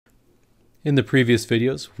In the previous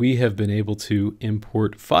videos, we have been able to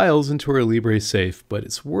import files into our Alibre Safe, but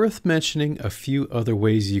it's worth mentioning a few other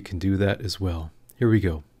ways you can do that as well. Here we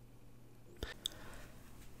go.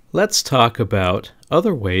 Let's talk about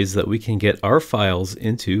other ways that we can get our files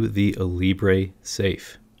into the Alibre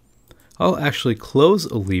Safe. I'll actually close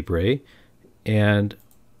Alibre and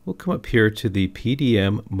we'll come up here to the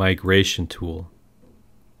PDM migration tool.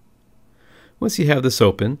 Once you have this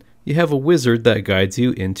open, you have a wizard that guides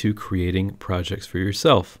you into creating projects for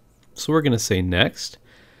yourself. So we're going to say next,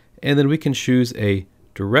 and then we can choose a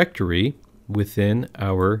directory within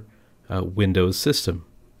our Windows system.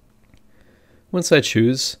 Once I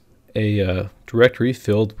choose a directory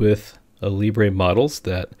filled with Alibre models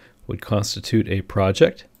that would constitute a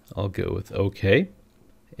project, I'll go with OK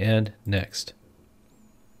and next.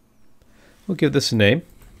 We'll give this a name.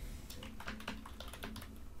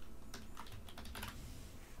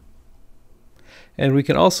 And we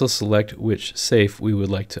can also select which safe we would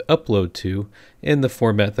like to upload to in the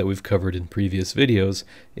format that we've covered in previous videos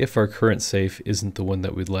if our current safe isn't the one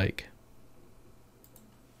that we'd like.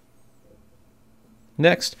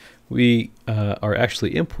 Next, we are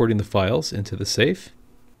actually importing the files into the safe,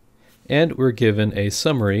 and we're given a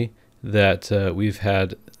summary that we've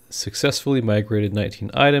had successfully migrated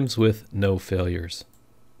 19 items with no failures.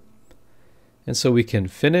 And so we can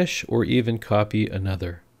finish or even copy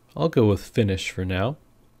another. I'll go with finish for now.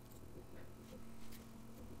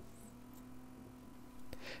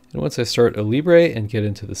 And once I start Alibre and get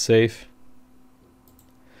into the safe,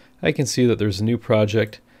 I can see that there's a new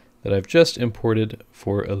project that I've just imported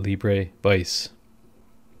for Alibre Vice.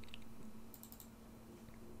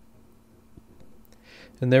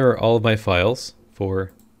 And there are all of my files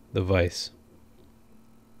for the Vice.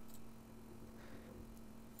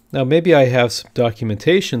 Now maybe I have some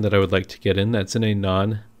documentation that I would like to get in that's in a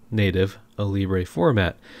non-native Alibre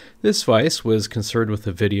format. This Vice was concerned with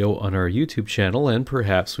a video on our YouTube channel, and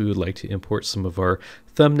perhaps we would like to import some of our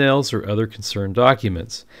thumbnails or other concerned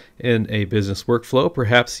documents. In a business workflow,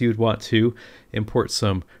 perhaps you'd want to import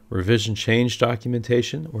some revision change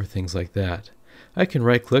documentation or things like that. I can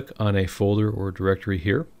right-click on a folder or directory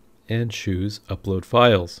here and choose Upload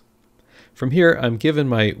Files. From here, I'm given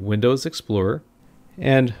my Windows Explorer,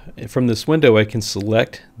 and from this window I can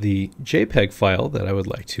select the JPEG file that I would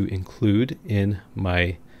like to include in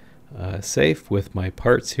my safe with my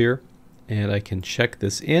parts here, and I can check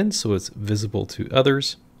this in so it's visible to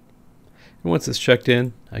others. And once it's checked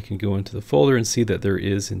in, I can go into the folder and see that there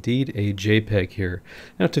is indeed a JPEG here.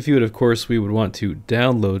 Now to view it, of course, we would want to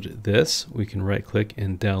download this. We can right-click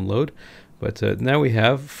and download, but now we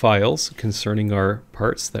have files concerning our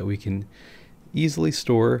parts that we can easily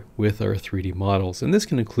store with our 3D models. And this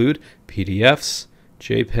can include PDFs,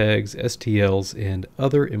 JPEGs, STLs, and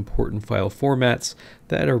other important file formats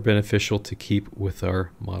that are beneficial to keep with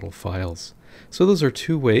our model files. So those are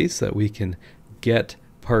two ways that we can get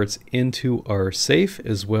parts into our safe,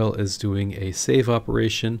 as well as doing a save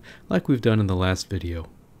operation like we've done in the last video.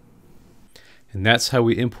 And that's how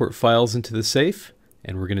we import files into the safe,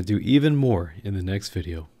 and we're going to do even more in the next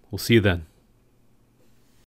video. We'll see you then.